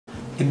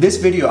In this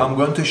video, I'm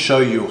going to show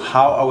you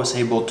how I was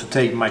able to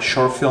take my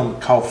short film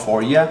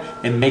COWFORYA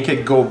and make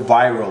it go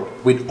viral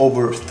with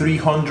over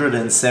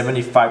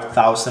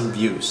 375,000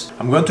 views.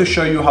 I'm going to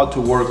show you how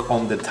to work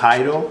on the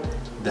title,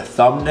 the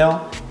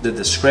thumbnail, the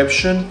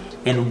description,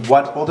 and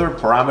what other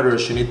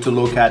parameters you need to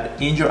look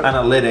at in your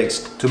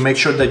analytics to make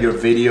sure that your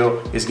video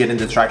is getting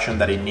the traction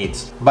that it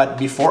needs. But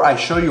before I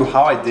show you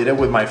how I did it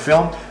with my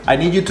film, I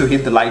need you to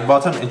hit the like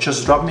button and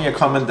just drop me a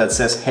comment that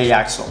says, "Hey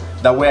Axel."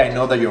 That way I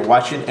know that you're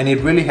watching and it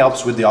really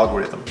helps with the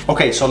algorithm.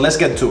 Okay, so let's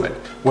get to it.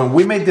 When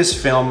we made this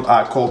film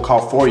called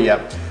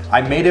COWFORYA,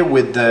 I made it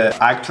with the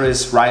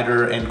actress,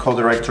 writer, and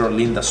co-director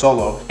Linda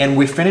Solo, and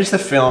we finished the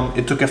film.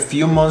 It took a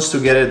few months to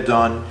get it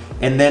done,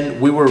 and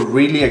then we were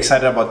really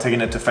excited about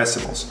taking it to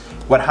festivals.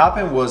 What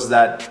happened was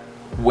that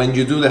when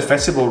you do the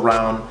festival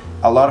round,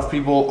 a lot of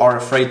people are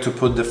afraid to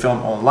put the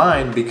film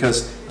online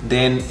because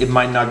then it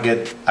might not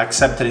get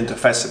accepted into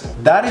festival.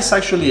 That is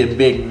actually a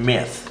big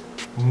myth.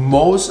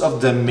 Most of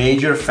the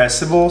major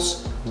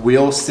festivals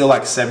will still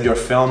accept your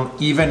film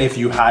even if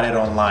you had it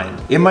online.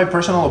 In my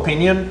personal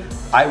opinion,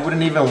 I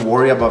wouldn't even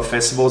worry about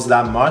festivals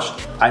that much.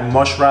 I'd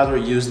much rather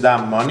use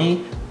that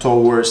money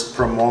towards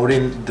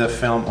promoting the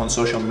film on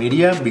social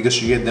media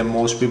because you get the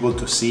most people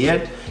to see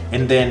it,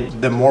 and then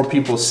the more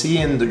people see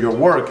your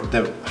work,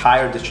 the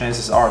higher the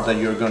chances are that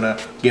you're gonna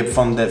get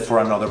funded for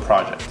another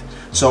project.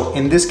 So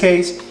in this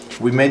case,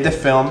 we made the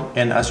film,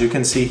 and as you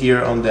can see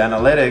here on the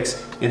analytics,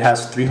 it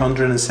has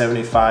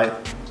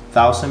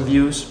 375,000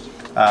 views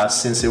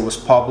since it was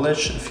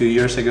published a few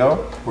years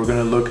ago. We're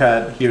gonna look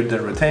at here the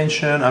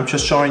retention. I'm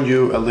just showing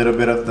you a little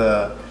bit of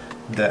the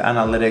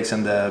analytics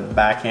and the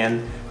back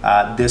end.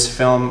 This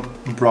film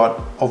brought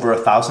over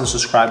 1,000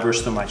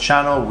 subscribers to my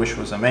channel, which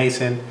was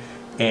amazing.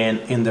 And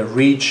in the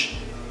reach,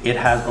 it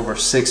has over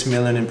 6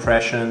 million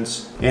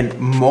impressions, and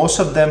most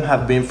of them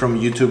have been from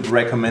YouTube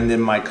recommending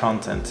my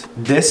content.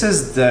 This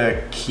is the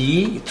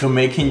key to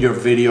making your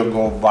video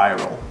go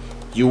viral.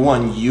 You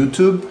want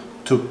YouTube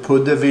to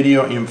put the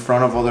video in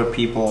front of other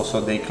people so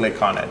they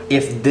click on it.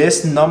 If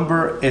this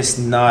number is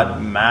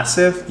not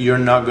massive,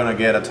 you're not gonna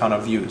get a ton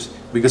of views,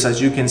 because as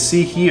you can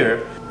see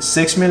here,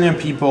 6 million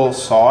people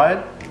saw it,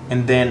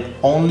 and then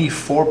only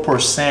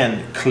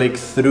 4% click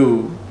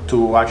through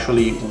to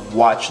actually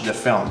watch the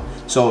film.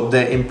 So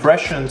the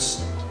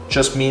impressions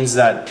just means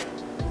that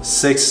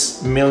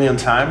 6 million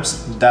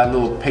times that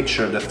little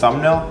picture, the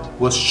thumbnail,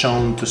 was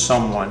shown to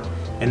someone,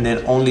 and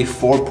then only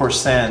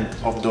 4%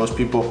 of those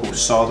people who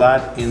saw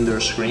that in their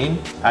screen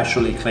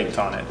actually clicked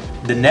on it.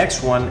 The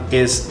next one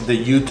is the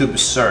YouTube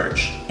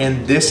search,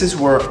 and this is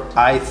where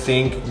I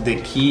think the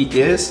key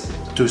is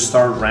to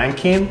start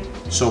ranking,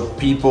 so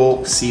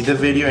people see the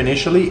video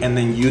initially and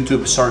then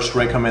YouTube starts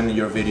recommending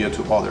your video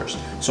to others.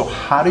 So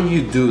how do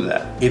you do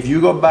that? If you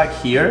go back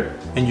here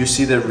and you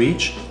see the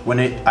reach, when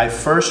I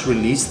first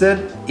released it,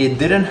 it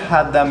didn't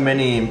have that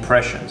many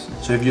impressions.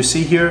 So if you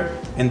see here,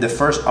 in the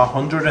first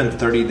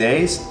 130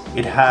 days,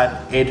 it had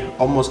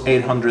almost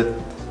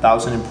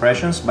 800,000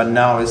 impressions, but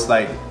now it's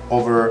like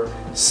over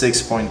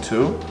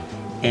 6.2.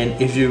 And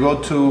if you go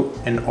to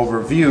an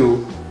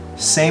overview,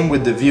 same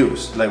with the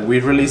views. Like,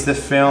 we released the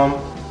film,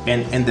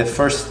 and in the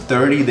first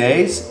 30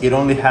 days, it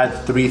only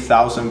had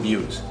 3,000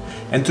 views.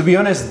 And to be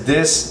honest,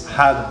 this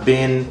had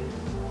been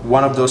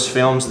one of those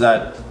films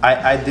that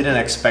I didn't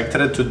expect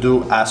it to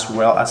do as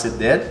well as it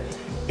did.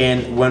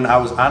 And when I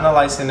was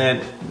analyzing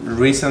it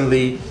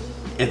recently,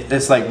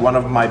 it's like one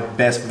of my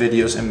best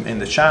videos in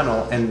the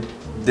channel, and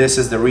this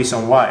is the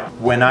reason why.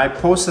 When I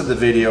posted the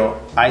video,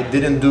 I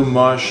didn't do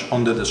much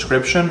on the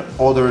description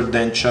other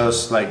than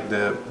just like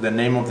the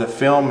name of the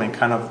film and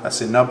kind of a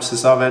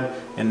synopsis of it,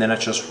 and then I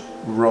just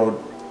wrote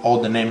all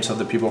the names of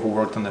the people who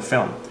worked on the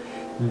film.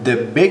 The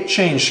big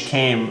change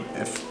came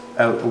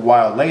a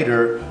while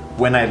later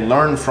when I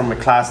learned from a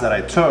class that I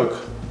took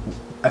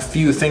a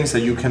few things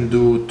that you can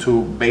do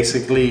to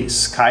basically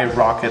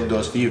skyrocket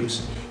those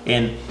views.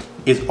 And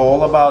it's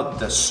all about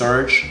the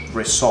search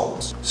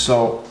results.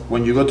 So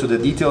when you go to the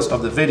details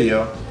of the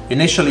video,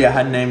 initially I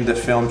had named the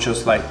film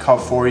just like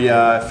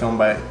COWFORYA, filmed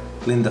by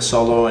Linda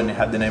Solo, and it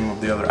had the name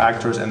of the other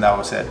actors, and that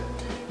was it.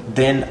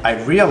 Then I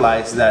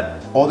realized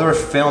that other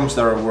films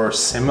that were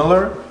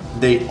similar,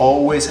 they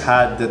always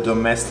had the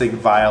domestic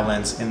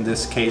violence. In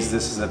this case,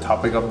 this is the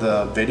topic of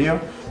the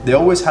video. They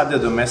always had the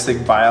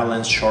domestic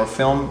violence short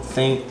film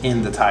thing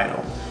in the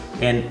title.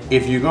 And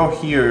if you go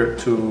here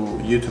to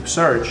YouTube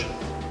search,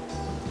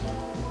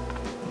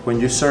 when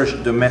you search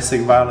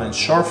domestic violence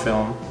short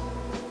film,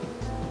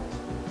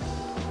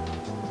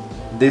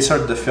 these are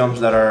the films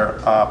that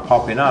are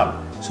popping up.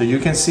 So you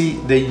can see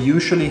they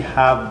usually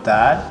have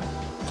that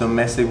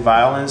domestic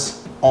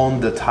violence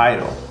on the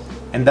title,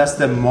 and that's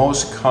the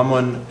most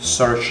common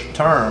search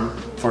term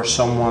for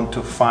someone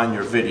to find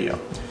your video.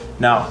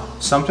 Now,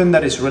 something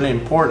that is really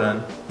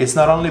important, it's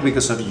not only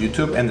because of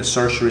YouTube and the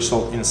search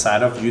result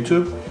inside of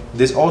YouTube,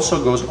 this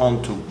also goes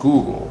on to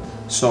Google.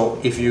 So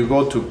if you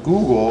go to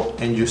Google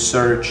and you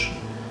search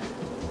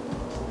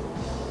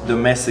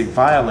domestic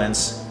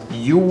violence,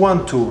 you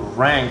want to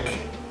rank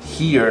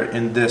here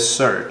in this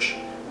search.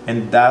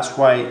 And that's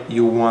why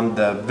you want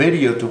the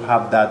video to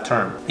have that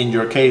term. In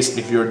your case,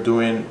 if you're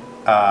doing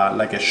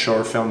like a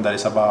short film that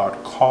is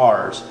about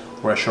cars,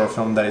 or a short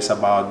film that is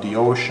about the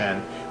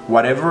ocean,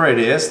 whatever it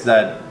is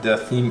that the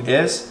theme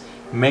is,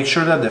 make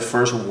sure that the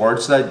first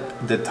words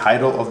that the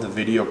title of the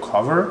video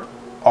cover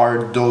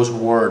are those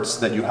words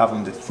that you have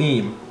on the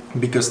theme,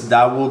 because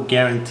that will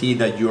guarantee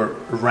that you're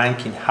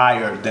ranking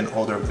higher than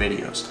other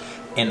videos.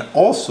 And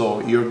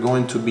also, you're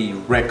going to be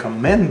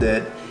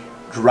recommended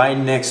right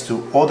next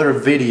to other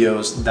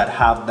videos that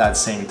have that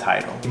same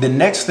title. The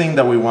next thing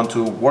that we want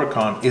to work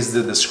on is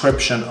the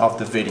description of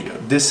the video.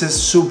 This is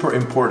super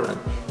important.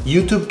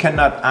 YouTube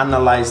cannot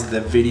analyze the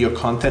video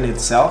content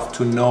itself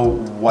to know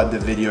what the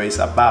video is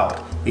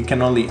about. It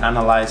can only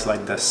analyze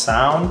like the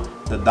sound,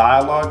 the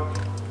dialogue,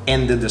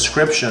 and the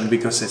description,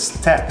 because it's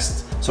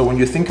text. So when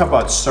you think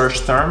about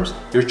search terms,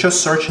 you're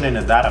just searching in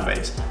a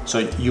database. So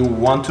you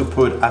want to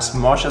put as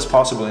much as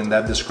possible in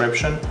that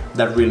description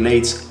that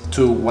relates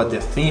to what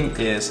the theme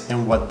is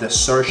and what the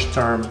search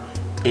term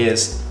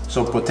is.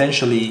 So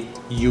potentially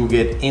you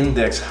get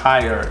indexed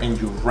higher and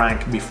you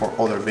rank before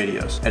other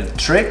videos. A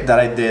trick that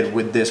I did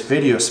with this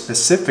video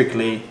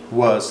specifically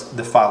was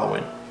the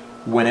following.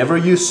 Whenever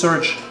you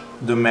search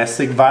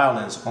domestic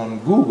violence on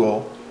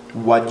Google,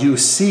 what you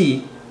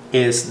see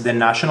is the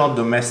National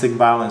Domestic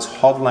Violence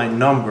Hotline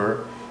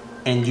number,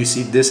 and you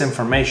see this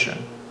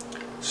information.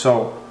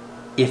 So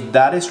if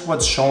that is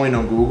what's showing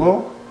on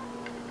Google,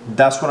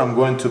 that's what I'm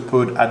going to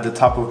put at the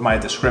top of my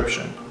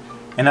description.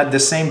 And at the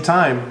same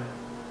time,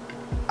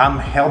 I'm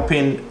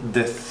helping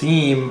the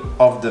theme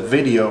of the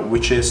video,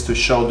 which is to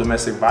show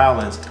domestic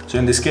violence. So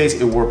in this case,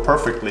 it worked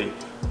perfectly.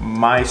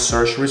 My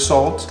search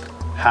result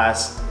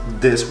has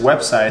this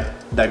website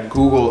that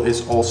Google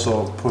is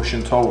also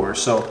pushing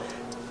towards. So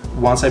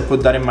once I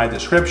put that in my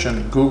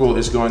description, Google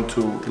is going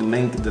to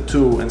link the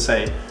two and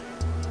say,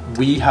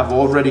 we have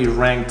already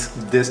ranked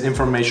this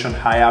information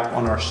high up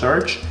on our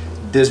search.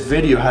 This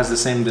video has the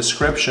same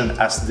description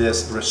as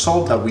this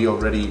result that we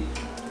already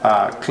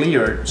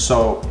cleared,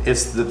 so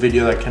it's the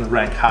video that can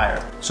rank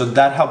higher. So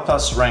that helped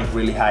us rank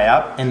really high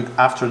up. And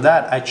after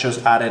that, I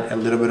just added a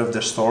little bit of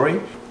the story.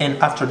 And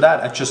after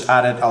that, I just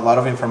added a lot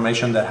of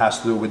information that has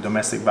to do with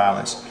domestic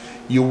violence.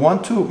 You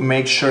want to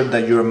make sure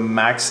that you're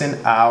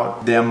maxing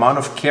out the amount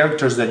of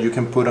characters that you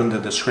can put on the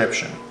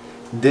description.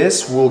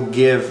 This will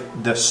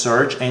give the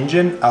search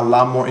engine a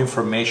lot more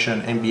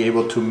information and be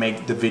able to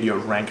make the video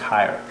rank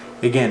higher.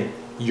 Again,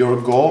 your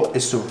goal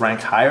is to rank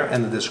higher,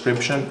 and the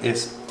description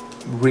is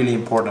really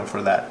important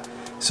for that.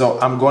 So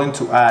I'm going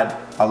to add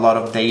a lot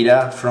of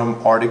data from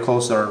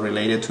articles that are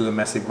related to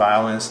domestic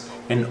violence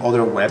and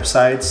other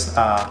websites.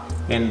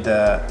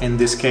 In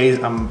this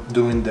case, I'm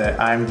doing the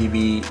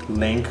IMDb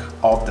link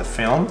of the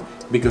film,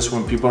 because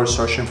when people are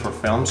searching for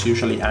films,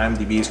 usually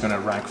IMDb is going to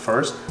rank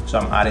first. So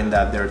I'm adding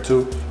that there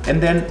too.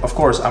 And then of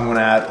course, I'm going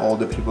to add all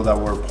the people that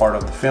were part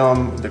of the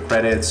film, the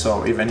credits.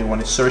 So if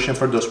anyone is searching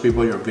for those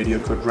people, your video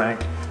could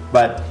rank.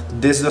 But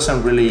this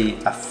doesn't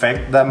really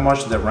affect that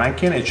much the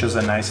ranking. It's just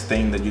a nice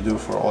thing that you do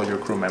for all your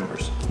crew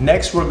members.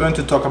 Next, we're going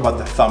to talk about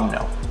the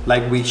thumbnail.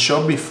 Like we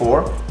showed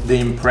before, the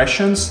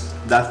impressions,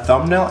 that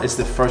thumbnail is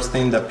the first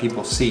thing that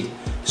people see.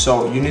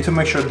 So you need to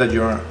make sure that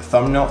your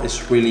thumbnail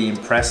is really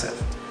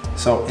impressive.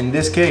 So in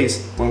this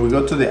case, when we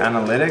go to the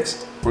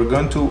analytics, we're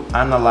going to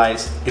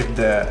analyze if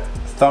the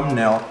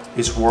thumbnail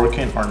is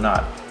working or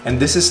not. And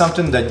this is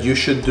something that you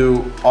should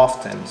do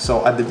often.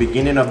 So at the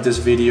beginning of this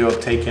video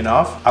taking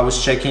off, I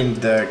was checking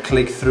the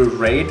click-through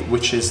rate,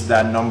 which is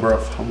that number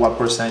of what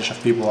percentage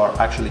of people are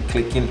actually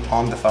clicking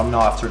on the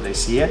thumbnail after they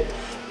see it.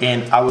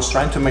 And I was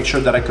trying to make sure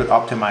that I could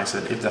optimize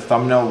it. If the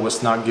thumbnail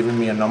was not giving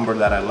me a number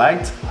that I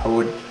liked, I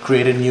would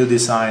create a new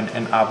design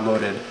and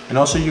upload it. And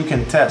also you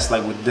can test,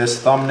 like with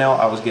this thumbnail,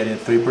 I was getting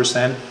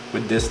 3%.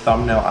 With this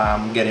thumbnail,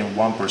 I'm getting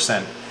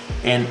 1%.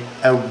 And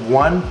a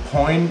 1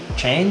 point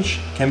change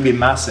can be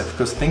massive,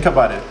 because think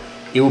about it.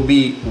 It will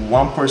be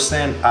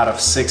 1% out of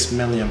 6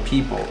 million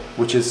people,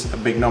 which is a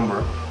big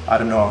number. I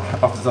don't know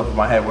off the top of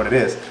my head what it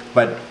is,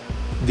 but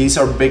these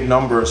are big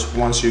numbers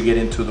once you get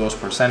into those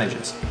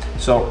percentages.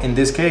 So in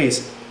this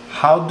case,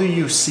 how do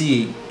you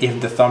see if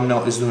the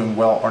thumbnail is doing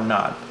well or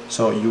not?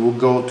 So you will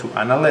go to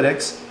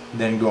analytics,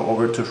 then go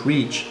over to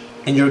reach,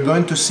 and you're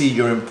going to see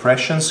your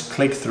impressions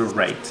click-through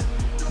rate.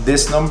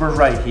 This number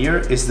right here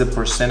is the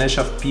percentage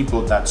of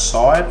people that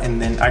saw it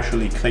and then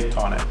actually clicked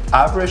on it.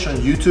 Average on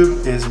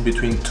YouTube is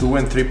between 2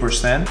 and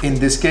 3%. In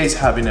this case,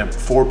 having a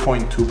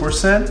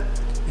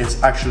 4.2%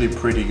 is actually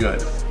pretty good.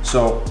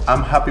 So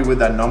I'm happy with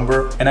that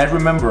number. And I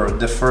remember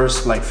the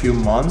first few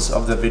months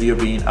of the video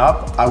being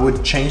up, I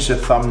would change the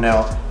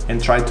thumbnail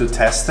and try to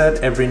test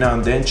it every now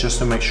and then just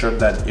to make sure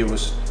that it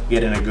was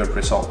getting a good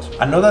result.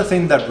 Another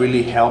thing that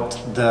really helped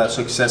the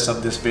success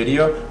of this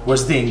video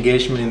was the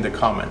engagement in the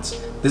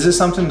comments. This is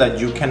something that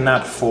you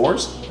cannot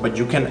force, but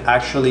you can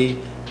actually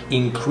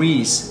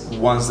increase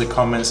once the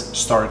comments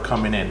start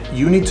coming in.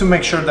 You need to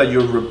make sure that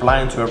you're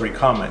replying to every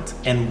comment.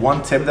 And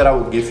one tip that I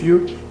will give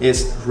you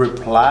is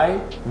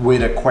reply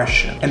with a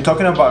question. And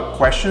talking about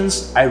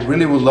questions, I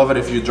really would love it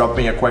if you drop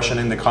me a question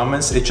in the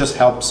comments. It just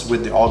helps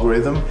with the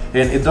algorithm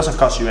and it doesn't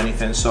cost you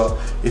anything. So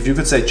if you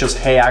could say just,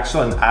 hey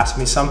Axel, and ask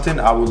me something,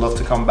 I would love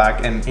to come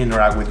back and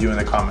interact with you in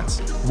the comments.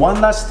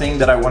 One last thing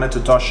that I wanted to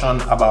touch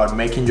on about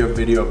making your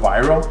video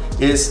viral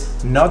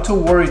is not to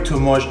worry too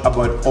much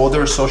about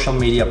other social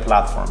media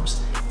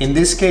platforms. In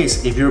this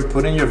case, if you're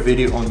putting your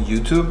video on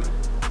YouTube,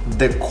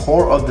 the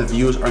core of the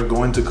views are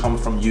going to come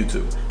from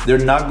YouTube. They're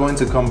not going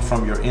to come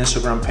from your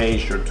Instagram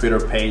page, your Twitter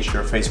page,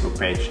 your Facebook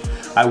page.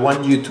 I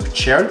want you to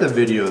share the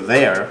video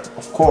there,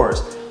 of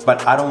course,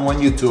 but I don't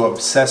want you to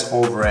obsess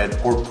over it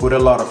or put a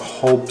lot of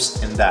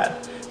hopes in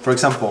that. For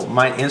example,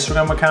 my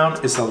Instagram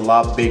account is a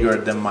lot bigger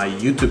than my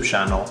YouTube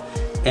channel,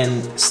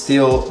 and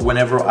still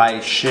whenever I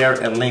share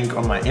a link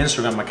on my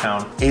Instagram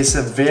account, it's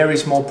a very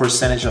small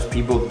percentage of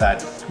people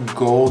that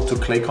go to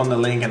click on the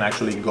link and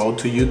actually go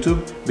to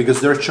YouTube because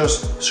they're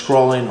just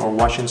scrolling or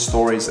watching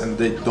stories and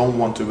they don't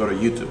want to go to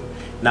YouTube.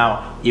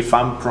 Now, if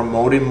I'm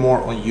promoting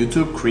more on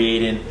YouTube,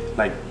 creating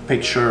like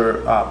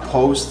picture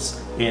posts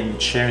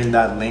and sharing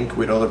that link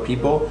with other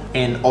people,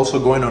 and also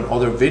going on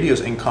other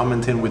videos and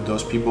commenting with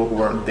those people who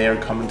are there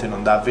commenting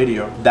on that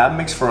video, that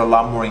makes for a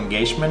lot more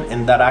engagement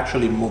and that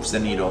actually moves the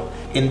needle.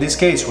 In this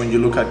case, when you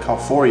look at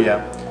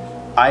COWFORYA,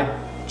 I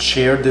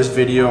shared this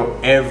video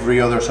every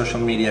other social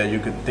media you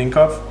could think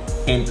of,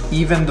 and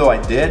even though I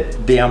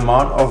did, the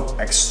amount of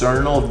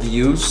external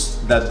views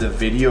that the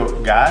video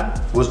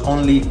got was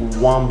only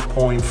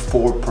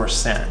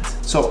 1.4%.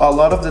 So a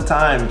lot of the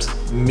times,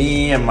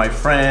 me and my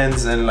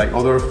friends and like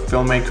other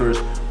filmmakers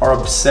are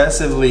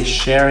obsessively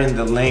sharing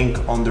the link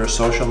on their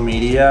social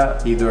media,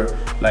 either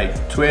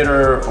like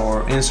Twitter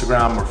or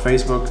Instagram or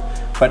Facebook,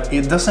 but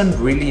it doesn't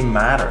really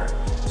matter.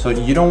 So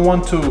you don't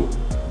want to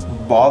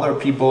bother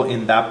people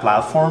in that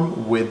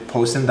platform with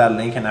posting that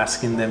link and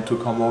asking them to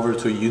come over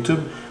to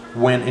YouTube,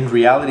 when in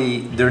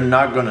reality, they're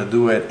not gonna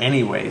do it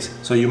anyways.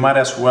 So you might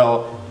as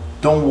well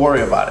don't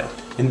worry about it.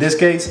 In this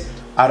case,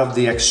 out of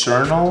the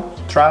external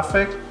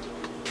traffic,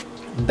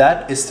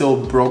 that is still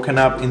broken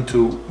up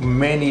into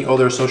many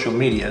other social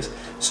medias.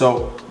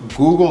 So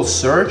Google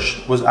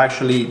search was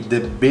actually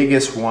the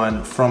biggest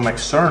one from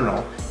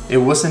external. It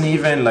wasn't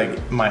even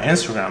like my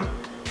Instagram.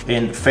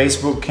 And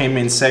Facebook came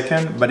in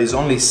second, but it's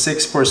only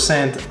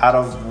 6% out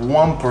of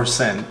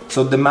 1%.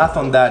 So the math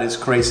on that is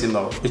crazy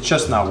low. It's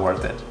just not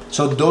worth it.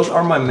 So those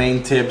are my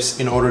main tips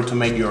in order to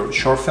make your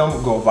short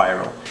film go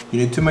viral. You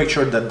need to make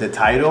sure that the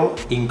title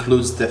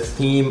includes the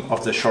theme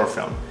of the short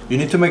film. You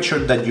need to make sure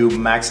that you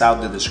max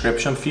out the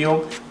description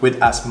field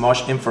with as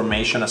much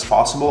information as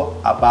possible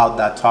about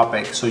that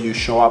topic so you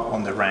show up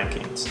on the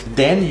rankings.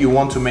 Then you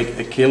want to make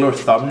a killer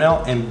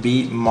thumbnail and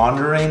be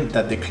monitoring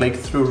that the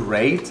click-through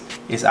rate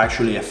is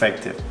actually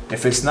effective.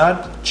 If it's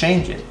not,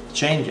 change it,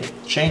 change it,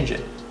 change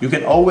it. You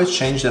can always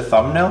change the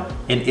thumbnail,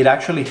 and it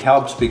actually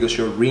helps because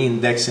you're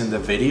re-indexing the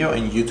video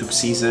and YouTube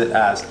sees it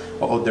as,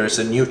 oh, there's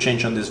a new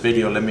change on this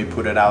video, let me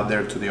put it out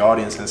there to the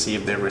audience and see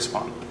if they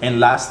respond.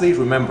 And lastly,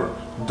 remember,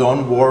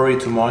 don't worry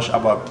too much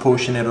about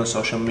pushing it on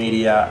social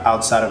media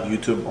outside of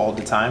YouTube all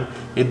the time.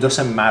 It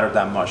doesn't matter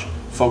that much.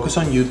 Focus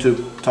on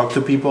YouTube, talk to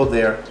people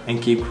there,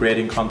 and keep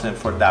creating content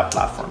for that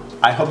platform.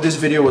 I hope this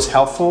video was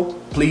helpful.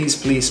 Please,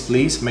 please,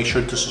 please make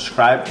sure to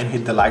subscribe and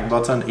hit the like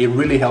button. It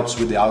really helps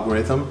with the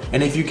algorithm.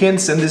 And if you can,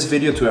 send this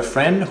video to a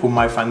friend who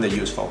might find it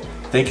useful.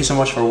 Thank you so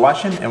much for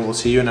watching, and we'll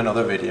see you in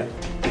another video.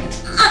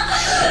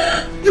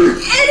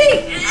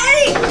 Eddie!